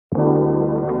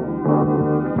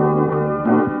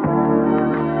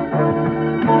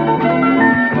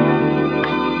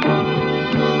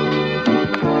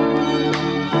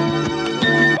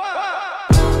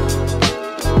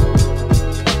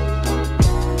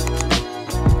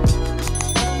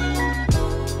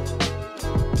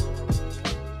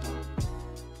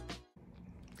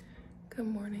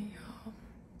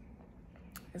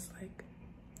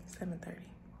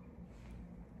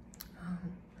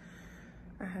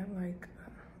have like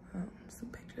some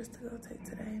pictures to go take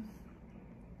today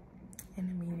in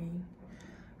a meeting.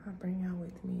 I'll bring y'all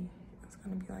with me. It's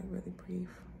gonna be like really brief.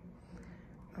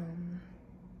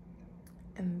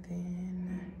 And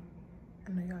then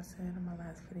I know y'all said in my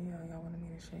last video y'all wanted me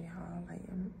to show you how I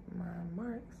lighten my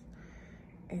marks.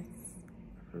 It's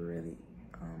really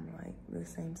like the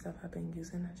same stuff I've been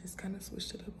using. I just kind of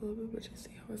switched it up a little bit, but you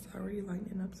see how it's already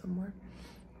lightening up some more.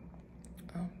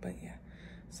 But yeah,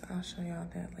 so I'll show y'all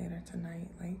that later tonight,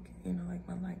 like, you know, like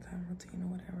my nighttime routine or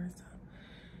whatever. So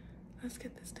let's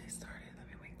get this day started. Let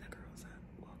me wake the girls up.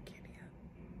 Well, Kenny up.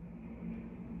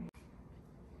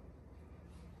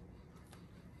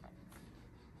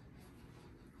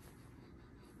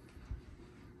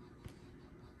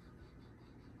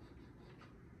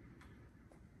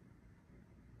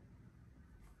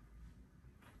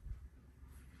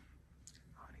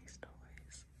 All these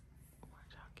toys.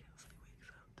 Watch how Kelsey wakes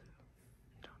up too.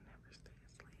 You don't never stay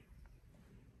asleep.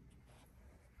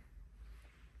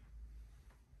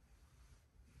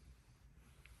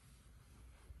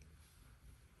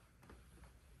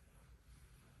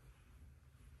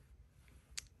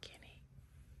 Kenny.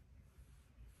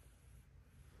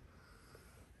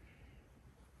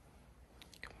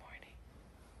 Good morning.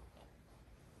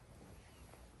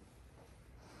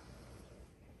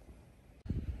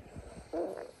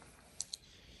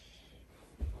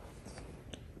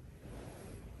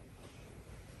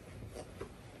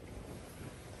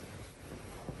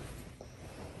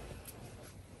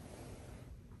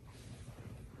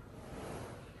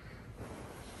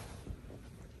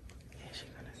 Is she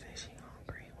gonna say she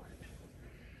hungry?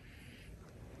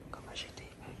 Go brush your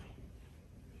teeth, baby.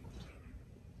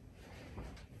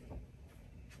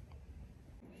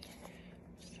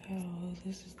 So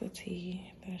this is the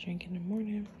tea that I drink in the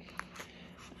morning.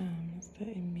 It's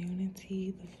the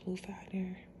immunity, the flu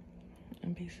fighter,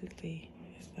 and basically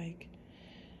it's like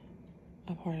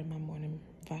a part of my morning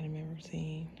vitamin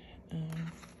routine.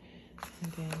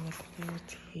 And then the clear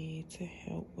tea to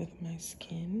help with my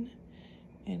skin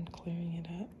and clearing it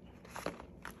up.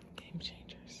 Game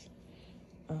changers.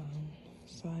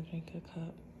 So I drink a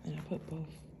cup and I put both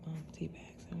tea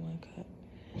bags in one cup.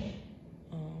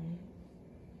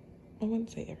 I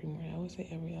wouldn't say every morning. I would say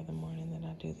every other morning that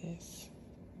I do this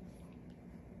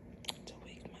to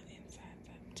wake my insides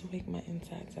up. To wake my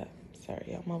insides up.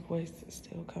 Sorry, y'all. My voice is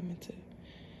still coming too.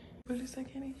 What did you say,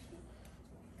 Kenny?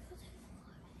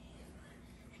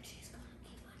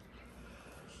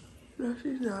 No,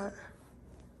 she's not.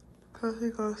 Cause he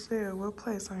gonna stay at what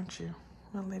place, aren't you?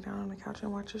 Wanna lay down on the couch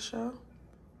and watch a show?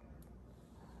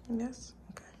 Yes?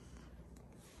 Okay.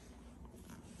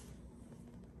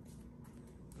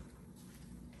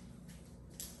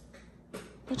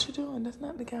 What you doing? That's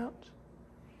not the couch.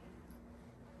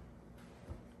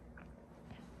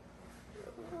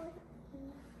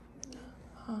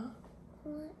 Huh?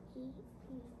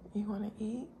 You wanna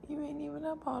eat? You ain't even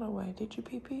up all the way. Did you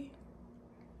pee-pee?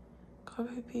 Go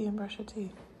pee-pee and brush your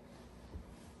teeth.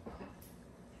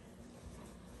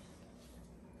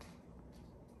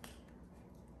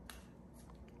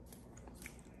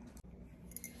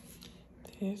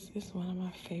 This is one of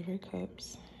my favorite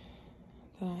cups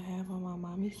that I have on my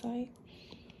mommy site.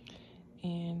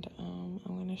 And I'm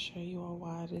gonna show you all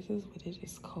why. This is what it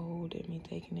is cold and me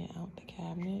taking it out the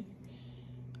cabinet.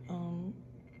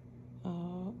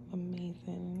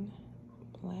 Amazing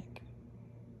black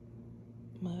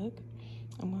mug.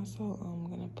 I'm also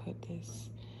gonna put this,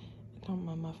 I don't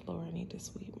mind my floor, I need to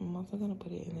sweep. I'm also gonna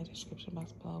put it in the description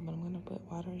box below, but I'm gonna put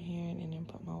water in here and then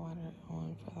put my water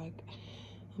on for like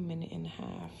a minute and a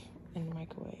half in the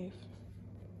microwave.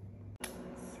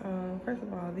 So first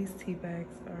of all, these tea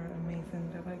bags are amazing.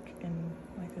 They're like in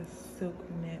like a silk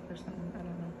net or something, I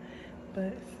don't know.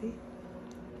 But see,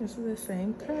 this is the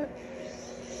same cup.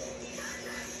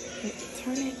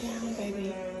 Turn it down,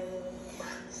 baby.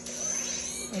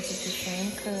 This is the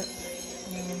same cup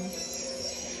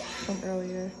from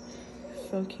earlier.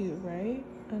 So cute, right?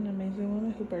 An amazing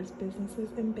woman who births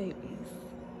businesses and babies.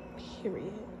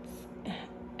 Period.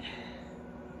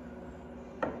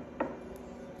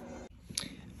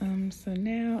 So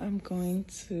now I'm going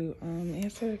to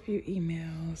answer a few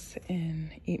emails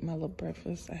and eat my little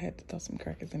breakfast. I had to throw some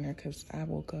crackers in there because I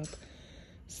woke up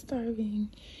starving.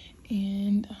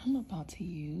 And I'm about to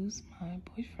use my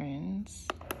boyfriend's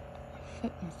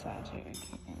foot massager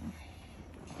again.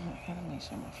 I gotta make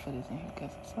sure my foot is in here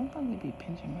because sometimes it be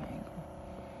pinching my ankle.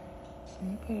 So let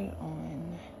me put it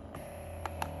on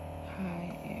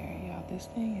high air. Y'all, this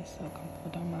thing is so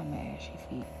comfortable. Don't mind my ashy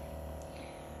feet.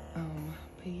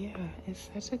 But yeah, it's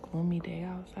such a gloomy day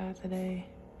outside today.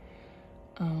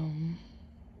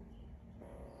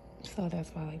 So that's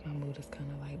why like my mood is kind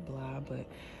of like blah, but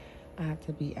I have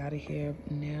to be out of here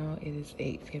now. It is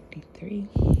 8:53.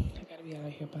 I gotta be out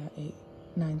of here by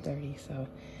 9:30. So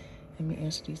let me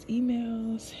answer these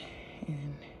emails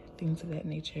and things of that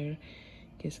nature,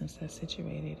 get some stuff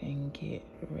situated, and get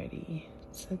ready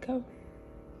to go.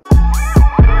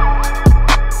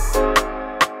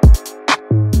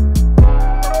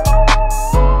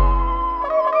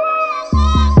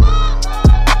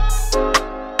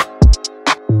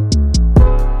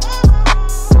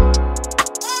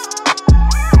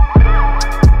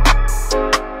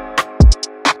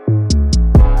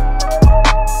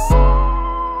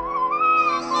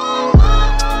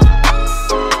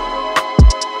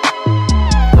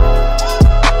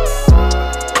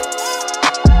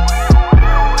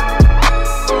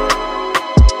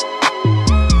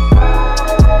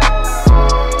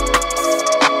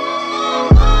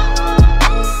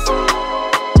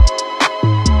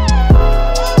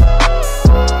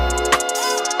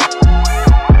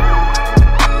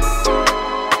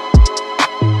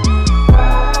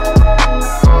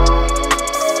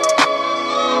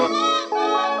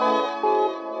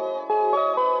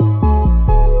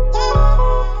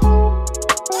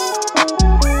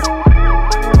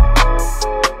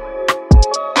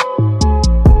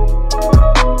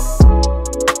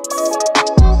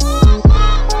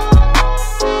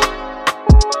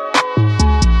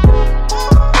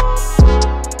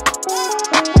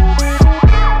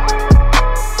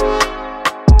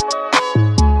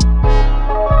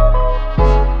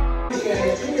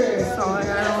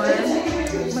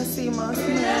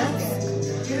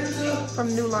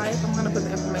 I'm gonna put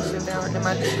the information down in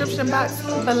my description box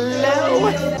below.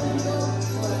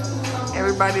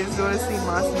 Everybody's doing a sea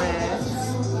moss mask.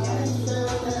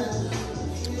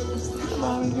 Come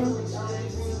on here.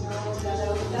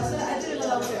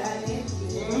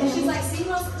 She's like, sea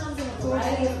moss comes in a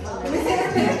variety of colors.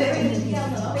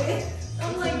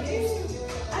 I'm like,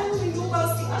 I don't even know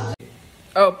about sea moss.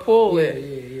 Oh, pull it.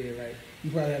 Yeah. Like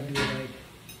you probably have to do it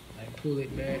like pull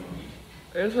it back.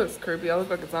 This looks creepy. I look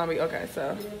like a zombie. Okay,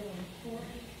 so.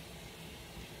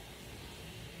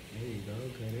 There you go.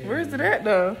 Okay. Where's it at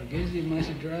though? I guess it must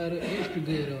have dried up extra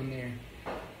good on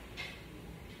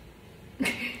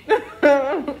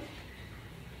there.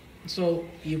 So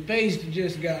your face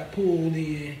just got pulled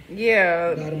in.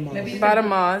 Yeah. By the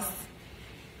moss.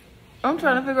 I'm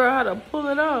trying to figure out how to pull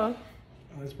it off.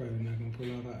 Oh, it's probably not gonna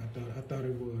pull off. I thought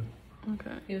it would.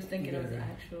 Okay. He was thinking it was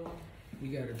actual.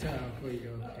 You got a towel for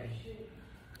you, okay?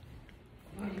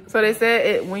 So they said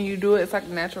it when you do it, it's like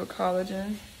natural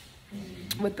collagen.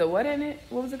 With the what in it?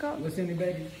 What was it called? What's in it,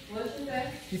 baby? What's she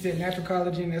say? She said natural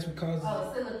collagen. That's what causes.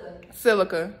 Oh, silica.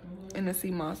 Silica in the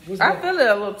sea moss. What's I that? feel it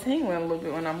a little tingling a little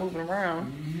bit when I'm moving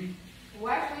around.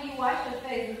 Watch when you wash your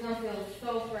face, it's gonna feel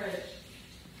so fresh.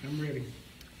 I'm ready.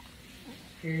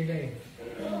 Every day.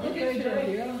 Okay,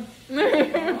 y'all.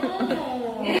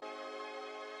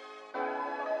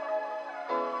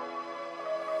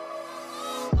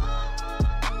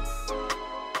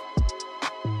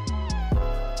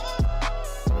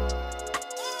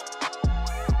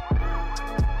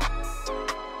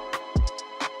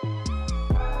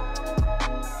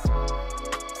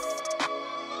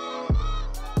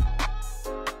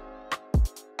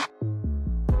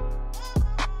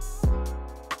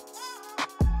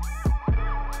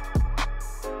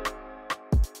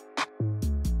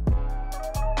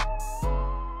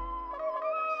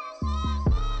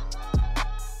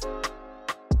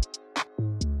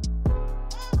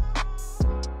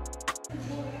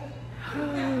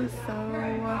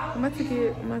 I'm about to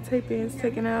get my tape ends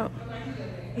taken out.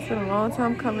 It's been a long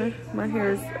time coming. My hair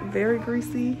is very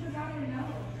greasy.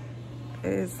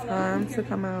 It's time to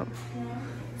come out.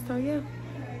 So yeah,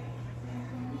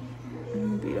 I'm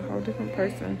gonna be a whole different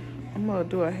person. I'm gonna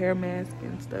do a hair mask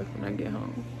and stuff when I get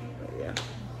home. But yeah.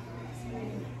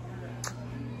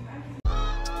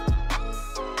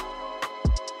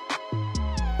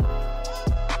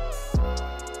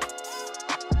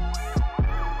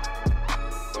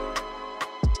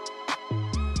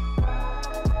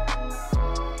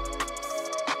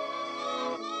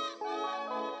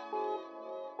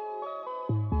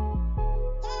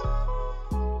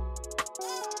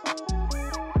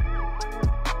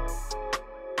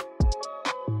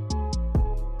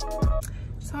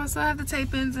 I still have the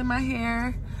tape ends in my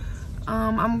hair.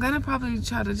 I'm gonna probably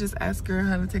try to just ask her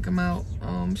how to take them out.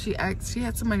 She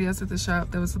had somebody else at the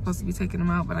shop that was supposed to be taking them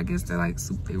out, but I guess they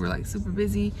were like super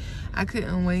busy. I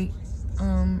couldn't wait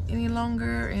any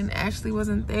longer, and Ashley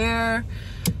wasn't there,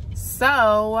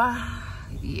 so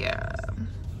yeah.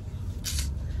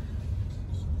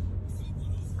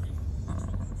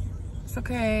 It's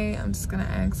okay. I'm just gonna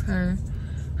ask her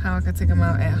how I can take them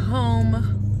out at home.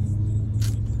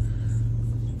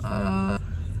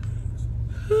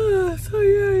 So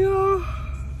yeah, y'all.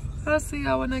 I'll see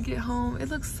y'all when I get home. It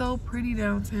looks so pretty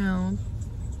downtown.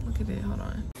 Look at it. Hold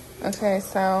on. Okay,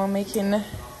 so I'm making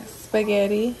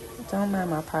spaghetti. Don't mind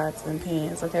my pots and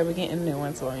pans. Okay, we're getting new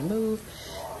ones when we move.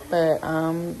 But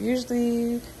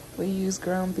usually we use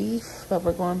ground beef, but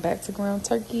we're going back to ground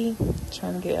turkey.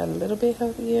 Trying to get a little bit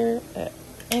healthier, an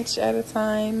inch at a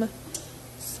time.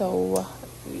 So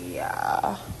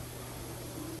yeah.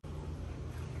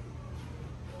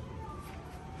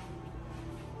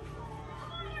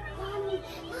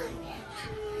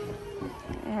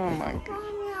 Oh my God.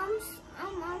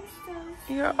 I'm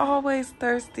thirsty. You're always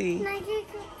thirsty. Can I get a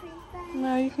cookie?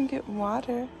 No, you can get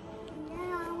water. Yeah,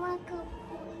 I want to go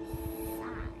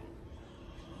inside.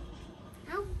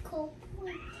 I'm cold.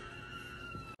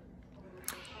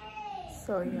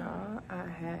 So y'all, I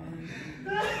have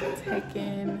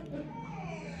taken.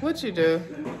 What you do?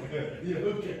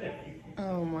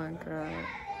 Oh my God.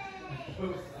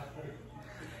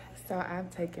 So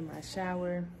I've taken my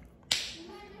shower.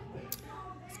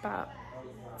 It's about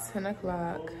 10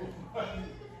 o'clock.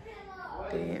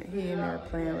 He in there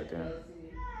playing with them.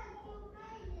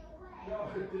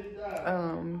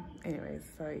 Anyways,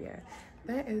 so yeah,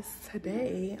 that is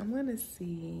today. I'm gonna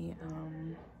see,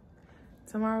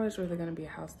 tomorrow is really gonna be a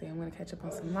house day. I'm gonna catch up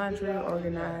on some laundry,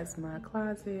 organize my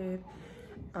closet,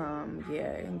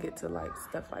 yeah, and get to like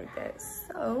stuff like that.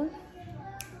 So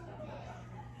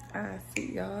I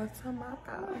see y'all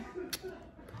tomorrow.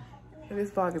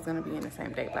 This vlog is gonna be in the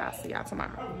same day, but I'll see y'all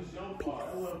tomorrow. Peace.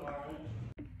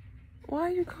 Why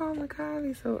are you calling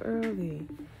Kylie so early?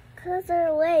 Cause they're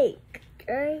awake,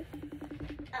 right?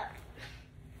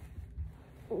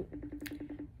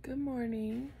 Good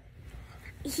morning.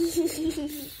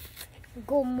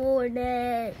 Good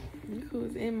morning.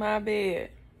 Who's in my bed?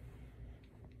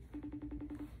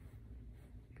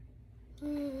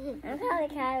 I'm calling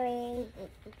Kylie.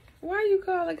 Why are you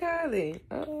calling Kylie?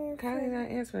 Oh, Kylie not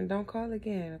answering. Don't call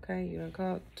again, okay? You done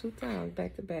called 2 times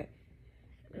back to back.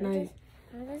 I'm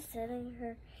just sending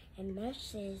her a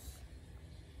message.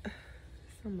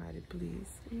 Somebody,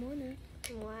 please. Good morning.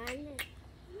 One.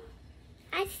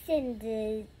 I send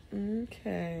it.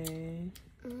 Okay.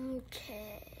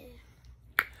 Okay.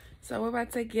 So we're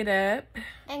about to get up.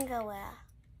 And go where?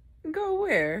 Go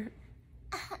where?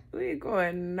 We ain't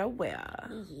going nowhere.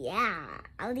 Yeah,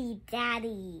 I'll leave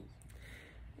Daddy.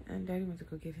 And Daddy went to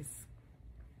go get his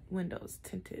windows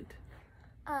tinted.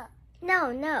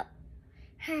 No.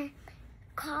 Her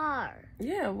car.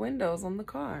 Yeah, windows on the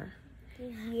car.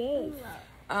 Yes.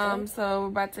 So we're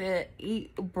about to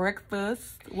eat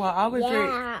breakfast. Well, I was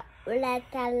drink.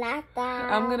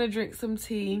 I'm gonna drink some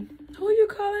tea. Who are you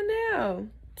calling now?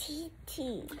 Tea.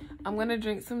 I'm gonna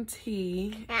drink some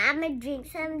tea. And I'm gonna drink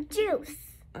some juice.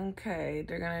 Okay,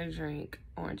 they're gonna drink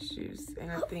orange juice,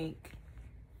 and I think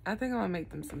I'm gonna make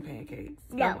them some pancakes.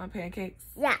 Yeah. You want pancakes?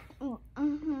 Yeah.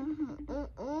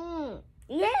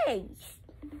 Yes.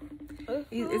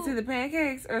 It's either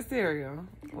pancakes or cereal.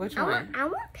 Which one? I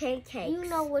want pancakes. You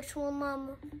know which one,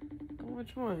 Mama?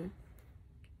 Which one?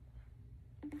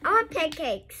 I want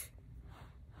pancakes.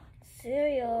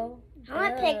 Cereal. I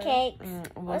want pancakes.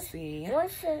 We'll see.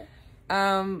 What's it?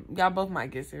 Y'all both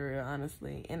might get cereal,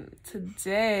 honestly. And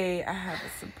today I have a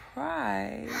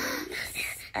surprise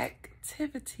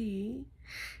activity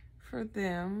for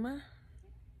them.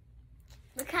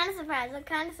 What kind of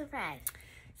surprise?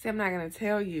 See, I'm not gonna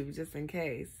tell you just in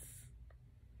case.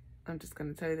 I'm just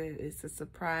gonna tell you that it's a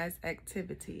surprise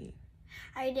activity.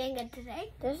 Are you doing it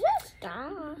today? This is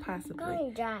John. Possibly. I'm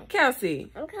calling John.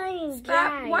 Kelsey. I'm calling Stop.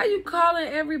 John. Why are you calling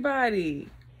everybody?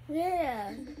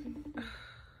 Yeah.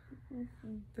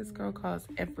 This girl calls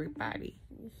everybody.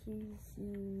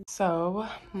 So,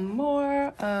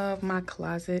 more of my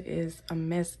closet is a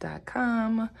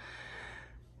mess.com.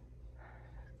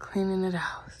 Cleaning it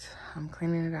out. I'm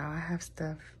cleaning it out. I have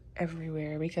stuff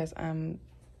everywhere because I'm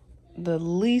the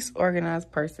least organized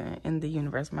person in the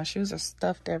universe. My shoes are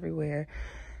stuffed everywhere.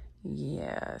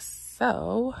 Yeah,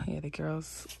 so, yeah, the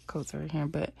girls' coats are in here,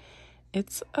 but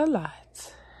it's a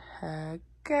lot.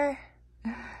 Okay.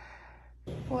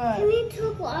 What? You need to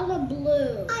took all the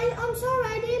blue. I'm sorry,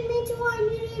 I didn't mean to. I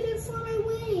needed it for my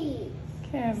wing.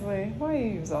 Kensley, why you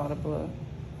use all the blue?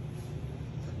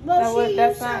 Well,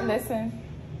 That's not, listen.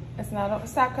 It's not,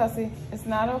 stop, Kelsey. It's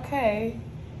not okay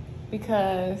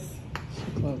because,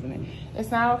 she's closing it.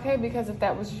 It's not okay because if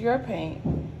that was your paint,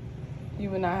 you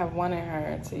would not have wanted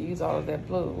her to use all of that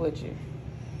blue, would you?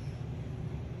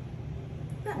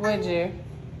 Would you?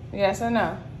 Yes or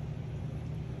no?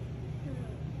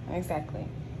 Exactly.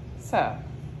 So,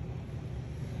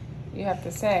 you have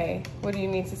to say, what do you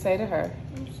need to say to her?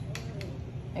 I'm sorry.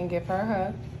 And give her a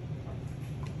hug.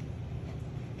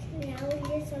 Now we'll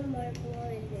get some more glue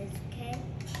in this, okay?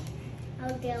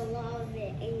 I'll get a lot of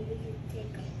it and you can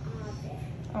take all of it.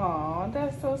 Aw,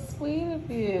 that's so sweet of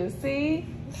you. See?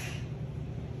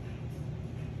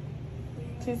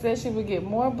 She said she would get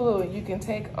more blue and you can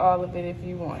take all of it if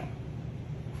you want.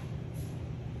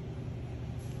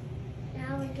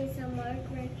 Now we'll get some more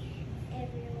glue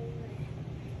everywhere.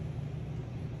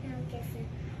 Now we'll get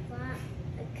a lot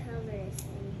of colors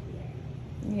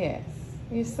in here. Yes,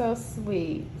 you're so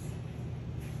sweet.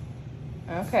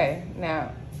 Okay,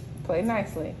 now play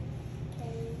nicely.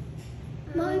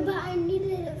 Mommy, but I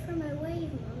needed it for my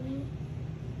wave, Mommy.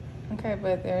 Okay,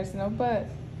 but there's no but.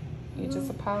 You just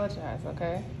apologize,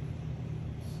 okay?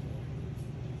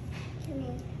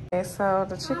 Okay, so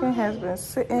the chicken has been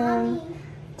sitting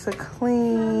to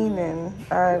clean, and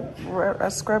I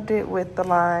scrubbed it with the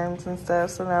limes and stuff,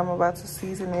 so now I'm about to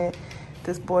season it.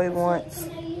 This boy wants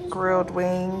grilled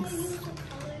wings.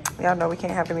 Y'all know we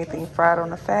can't have anything fried on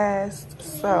the fast,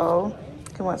 so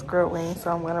he wants grilled wings,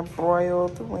 so I'm gonna broil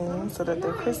the wings so that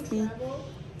they're crispy,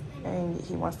 and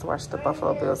he wants to watch the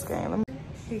Buffalo Bills game.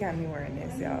 He got me wearing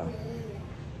this, y'all.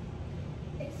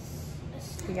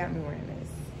 He got me wearing this.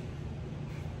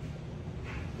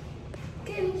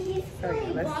 So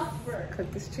yeah, let's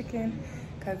cook this chicken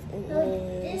because it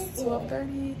is 12:30.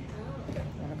 I'm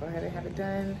gonna go ahead and have it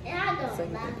done so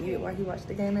he can eat it while he watched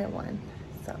the game at 1.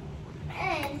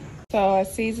 So I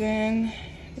seasoned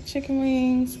the chicken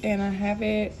wings and I have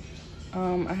it.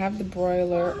 I have the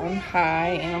broiler on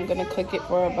high and I'm gonna cook it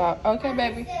for about, okay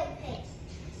baby.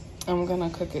 I'm gonna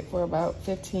cook it for about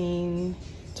 15-20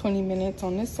 minutes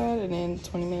on this side and then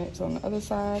 20 minutes on the other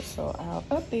side. So I'll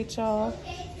update y'all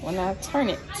when I turn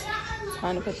it.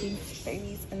 Time to put these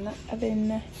babies in the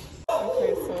oven.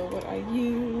 Okay, so what I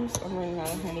use, I'm running out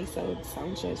of honey, so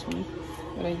don't judge me.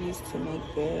 What I use to make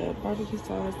the barbecue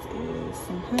sauce is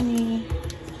some honey,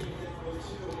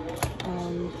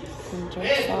 some jerk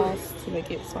sauce to make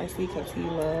it spicy because he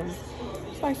loves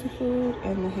spicy food,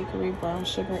 and the hickory brown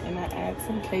sugar, and I add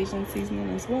some Cajun seasoning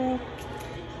as well.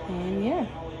 And yeah,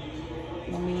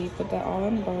 let me put that all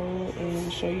in a bowl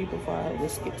and show you before I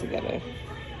whisk it together.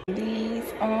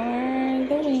 These are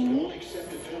the wings.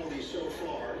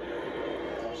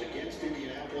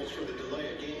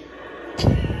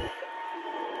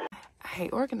 I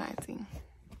hate organizing.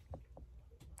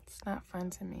 It's not fun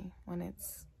to me when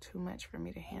it's too much for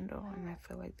me to handle, and I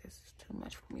feel like this is too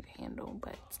much for me to handle,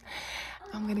 but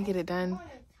I'm gonna get it done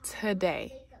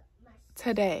today,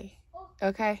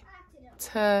 okay?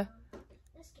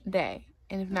 Today,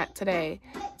 and if not today,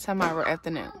 tomorrow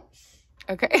afternoon,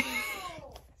 okay?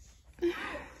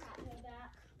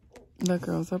 The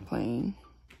girls are playing.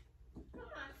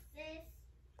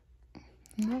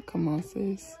 No, come on,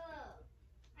 sis.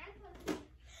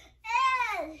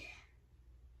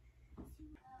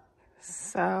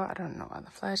 So, I don't know why the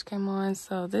flash came on.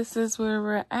 So, this is where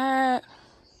we're at.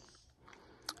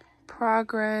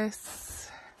 Progress.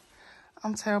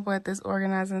 I'm terrible at this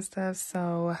organizing stuff,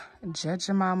 so judge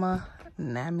your mama,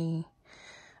 not me.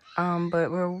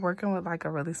 But we're working with like a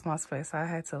really small space, so I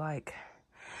had to like...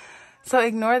 So,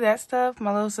 ignore that stuff.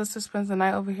 My little sister spends the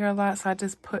night over here a lot, so I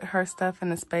just put her stuff in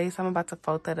the space. I'm about to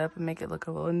fold that up and make it look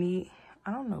a little neat.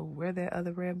 I don't know where that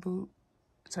other red boot...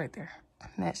 It's right there.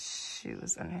 And that shoe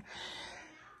is in there.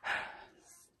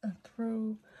 I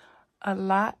threw a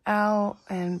lot out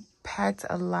and packed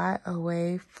a lot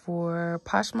away for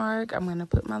Poshmark. I'm going to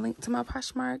put my link to my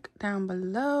Poshmark down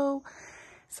below.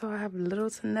 So I have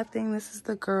little to nothing. This is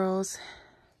the girls'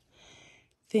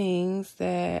 things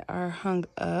that are hung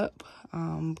up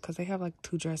because they have like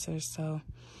 2 dressers. So,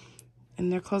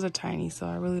 and their clothes are tiny, so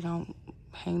I really don't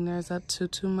hang theirs up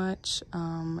too much.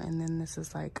 And then this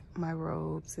is like my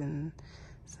robes and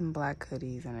some black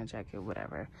hoodies and a jacket,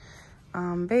 whatever.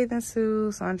 Bathing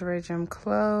suits, lingerie, gym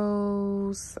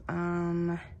clothes,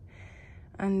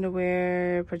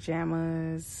 underwear,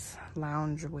 pajamas,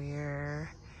 loungewear,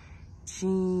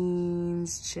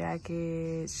 jeans,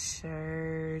 jackets,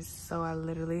 shirts. So I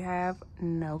literally have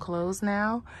no clothes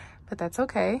now, but that's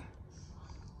okay.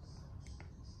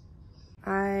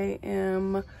 I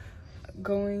am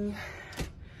going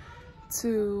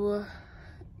to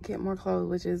get more clothes,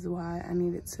 which is why I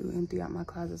needed to empty out my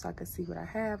closet so I could see what I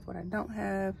have, what I don't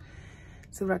have,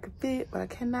 see what I could fit, what I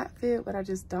cannot fit, what I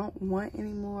just don't want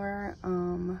anymore.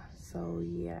 So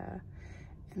yeah,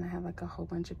 and I have like a whole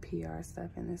bunch of PR stuff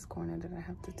in this corner that I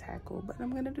have to tackle, but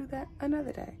I'm gonna do that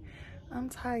another day. I'm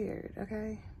tired,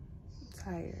 okay? I'm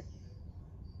tired.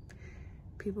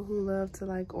 people who love to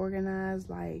like organize,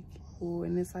 like, ooh,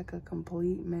 and it's like a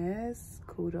complete mess,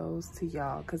 kudos to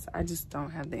y'all, because I just don't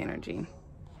have the energy.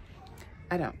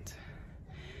 I don't.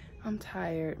 I'm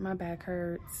tired. My back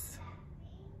hurts.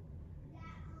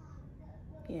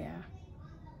 Yeah,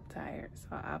 tired.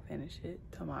 So I'll finish it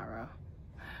tomorrow.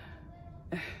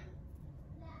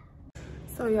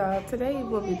 So y'all, today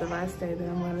will be the last day that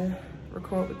I'm gonna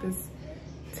record with this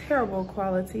terrible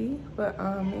quality. But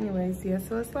anyways, yeah,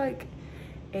 so it's like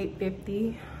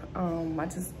 8:50. I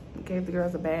just gave the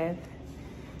girls a bath,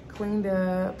 cleaned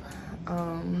up.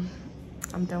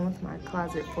 I'm done with my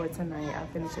closet for tonight. I'll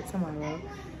finish it tomorrow.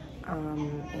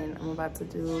 And I'm about to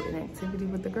do an activity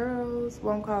with the girls.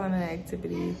 Well, I'm calling it an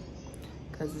activity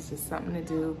because it's just something to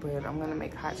do, but I'm gonna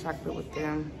make hot chocolate with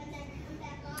them,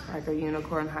 like a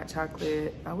unicorn hot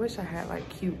chocolate. I wish I had like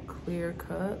cute clear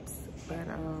cups, but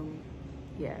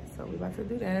yeah, so we're about to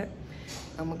do that.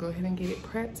 I'm gonna go ahead and get it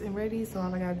prepped and ready, so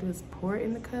all I gotta do is pour it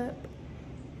in the cup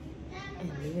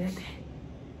and leave it at that.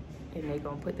 And they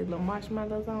gonna put the little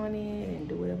marshmallows on it and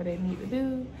do whatever they need to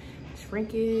do,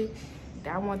 shrink it.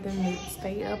 I want them to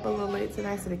stay up a little late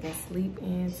tonight so they can sleep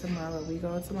in tomorrow. We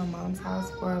go to my mom's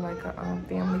house for like a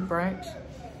family brunch,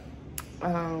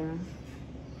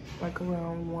 like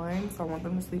around 1. So I want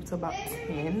them to sleep till about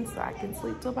 10 so I can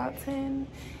sleep till about 10.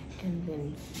 And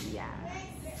then, yeah.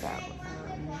 So,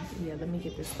 yeah, let me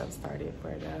get this stuff started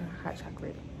for the hot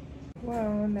chocolate.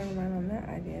 Well, never mind on that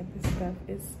idea. This stuff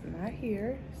is not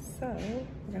here. So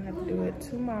we're gonna have to do it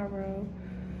tomorrow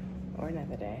or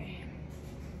another day.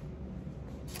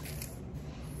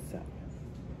 So,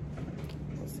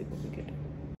 we'll see what we can do.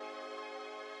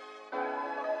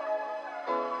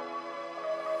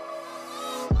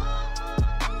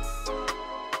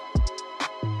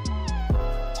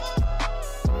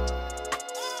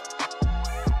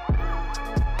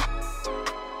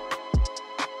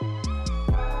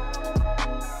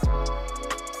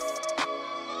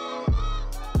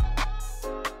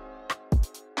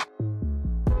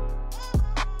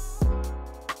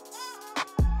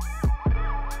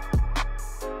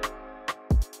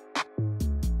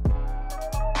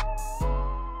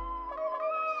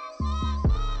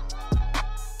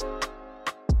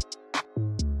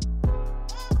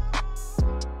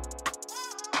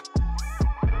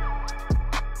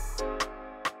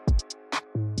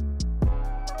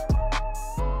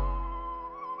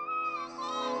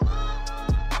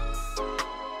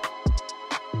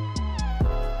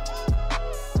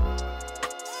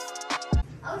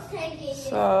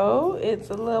 So it's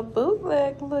a little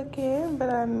bootleg looking, but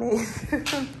I made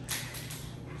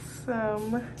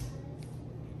some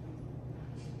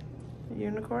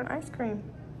unicorn ice cream.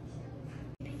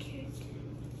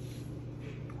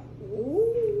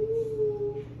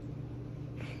 Ooh.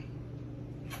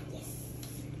 Yes.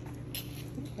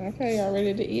 Okay, y'all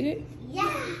ready to eat it?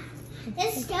 Yeah.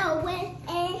 Let's go with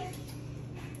a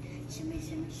shimmy,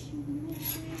 shimmy, shimmy,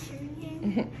 shimmy,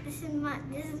 shimmy. This is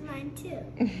mine too.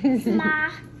 This is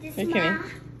my. This is my.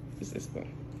 What's this one?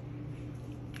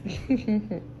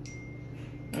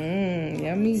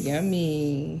 Yummy,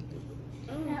 yummy.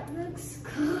 That looks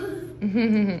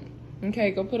good.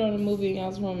 Okay, go put on a movie in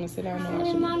y'all's room and sit down and watch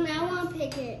it. Mommy, I want to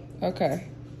pick it. Okay.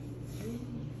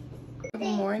 Good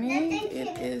morning.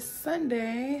 It is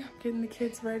Sunday. I'm getting the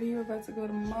kids ready. We're about to go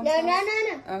to mom's house.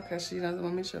 No. Okay, she doesn't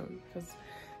want me to show you because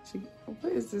she.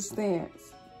 What is this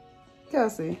stance?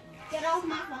 Kelsey. Get off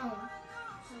my phone.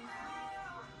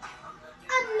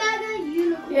 Another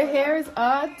unicorn. Your hair is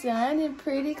all done and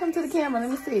pretty. Come to the camera. Let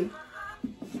me see.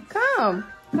 Come,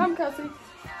 Kelsey.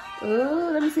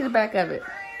 Ooh, let me see the back of it.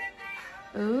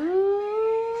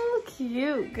 Ooh,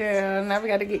 cute girl. Now we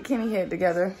got to get Kenny head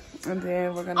together, and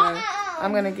then we're gonna.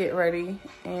 I'm gonna get ready,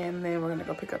 and then we're gonna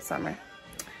go pick up Summer.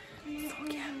 So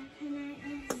yeah.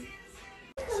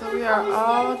 So we are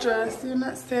all dressed. You're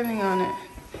not standing on it.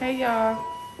 Hey y'all.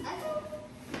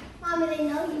 Mama, they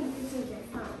know you visit your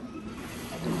phone.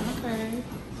 Okay.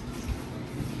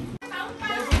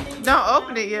 Don't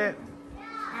open it yet.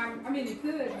 I mean, you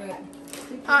could,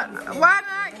 but... Why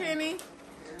not, Kenny?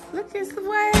 Look at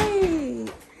Sway.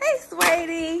 Hey,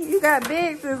 Sweetie. You got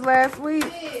big since last week.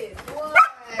 Big boy.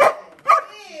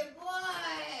 Big boy.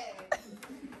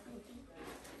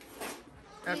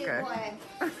 Okay.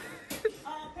 Big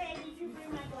Peggy, did you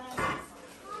bring my glasses?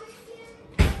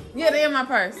 Yeah, they're in my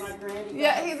purse.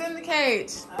 Yeah, he's in the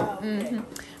cage.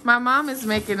 My mom is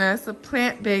making us a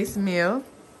plant-based meal.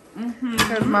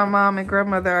 Because my mom and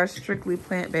grandmother are strictly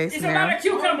plant-based It's now. a lot of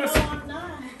cucumbers.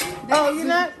 Oh, you're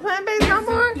not plant-based no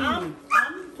more? I'm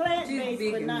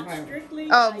plant-based, but not strictly.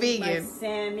 Oh, I eat vegan. my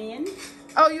salmon,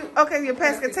 Oh, you're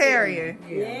pescatarian.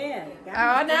 Yeah.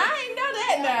 Oh, no, I ain't know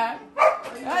that now.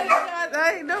 I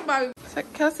ain't know about. So,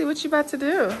 Kelsey, what you about to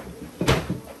do?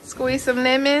 Squeeze some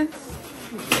lemons.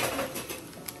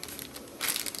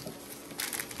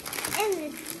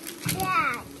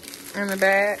 In the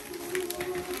bag.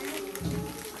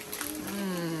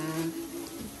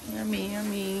 Yummy,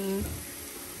 yummy.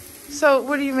 So,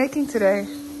 what are you making today?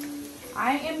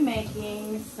 I am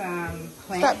making some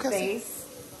plant-based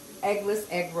eggless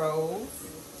egg rolls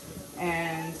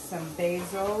and some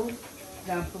basil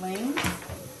dumplings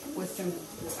with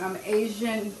some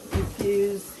Asian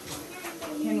infused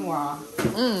quinoa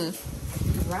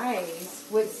rice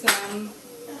with some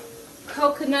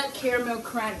coconut caramel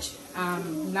crunch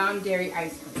non-dairy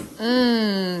ice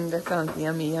cream. That sounds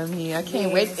yummy, yummy. I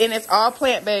can't wait. And it's all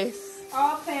plant-based.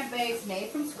 All plant-based, made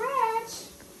from scratch.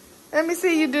 Let me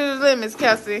see you do the lemons,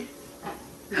 Kelsey.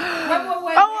 Wait.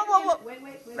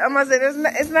 I'm gonna say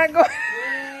it's not going.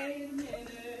 Wait a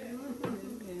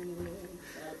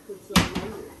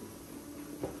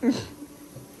minute.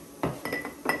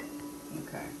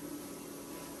 Okay.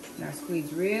 Now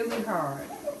squeeze really hard.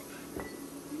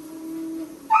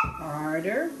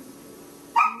 Harder.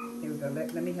 Here we go.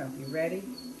 Let me help you. Ready?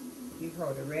 You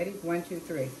hold it. Ready? 1, 2,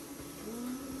 3.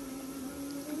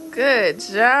 Good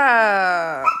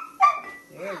job.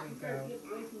 There we go.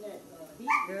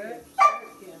 Good.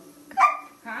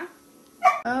 Huh?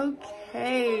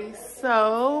 Okay,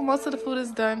 so most of the food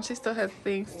is done. She still has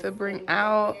things to bring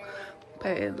out,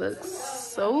 but it looks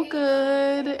so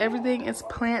good. Everything is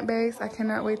plant-based. I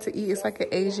cannot wait to eat. It's like an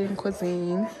Asian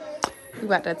cuisine. We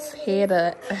about to tear it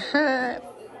up.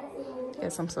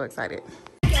 Yes, I'm so excited.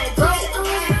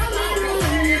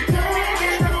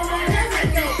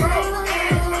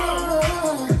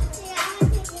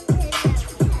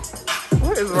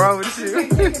 What is wrong with you?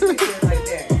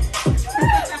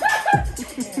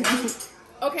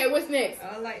 Okay, what's next?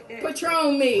 I like that.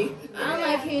 Patron me. I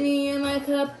like Henny in my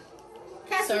cup.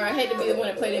 Sorry, I hate to be the one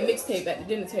that played that mixtape at the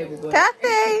dinner table, but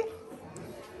Kathy.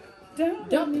 Don't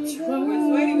Patron. What's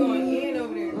going in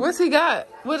over there? What's he got?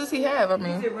 What does he have? I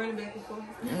mean, Running back and forth.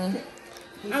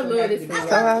 I love this.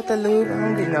 Throw out the lube. I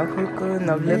don't get no hookah,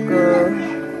 no liquor.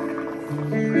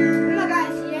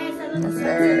 That's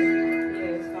sad.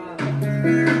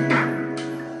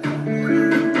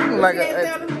 Like a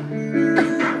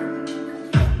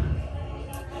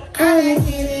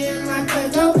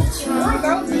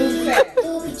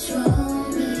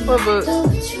what book? I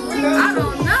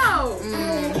don't know. I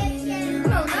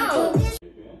don't know.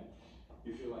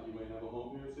 You feel like you might have a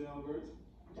home here at St. Albert's?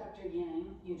 Dr.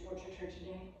 Yang, you tortured her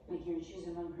today, making her choose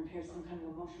among prepare some kind of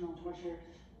emotional torture.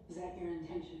 Is that your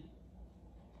intention?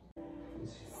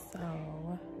 So,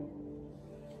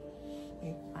 we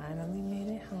finally made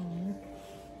it home.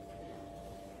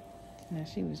 Now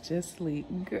she was just asleep.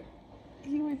 Girl,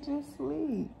 you were just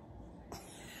asleep.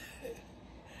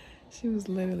 She was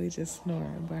literally just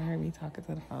snoring, but I heard me talking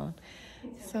to the phone.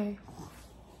 So,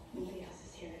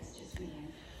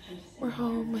 we're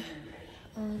home.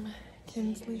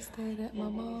 Kinsley stayed at my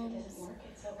mom's.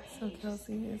 So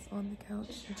Kelsey is on the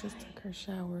couch. She just took her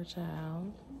shower,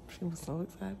 child. She was so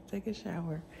excited to take a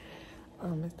shower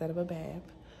instead of a bath.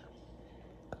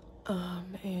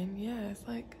 And yeah, it's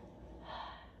like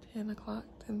 10 o'clock,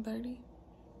 10:30.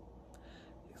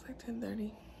 It's like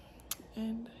 10:30.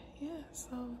 And yeah,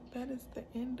 so that is the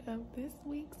end of this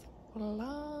week's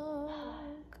vlog.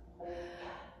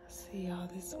 See y'all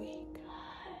this week.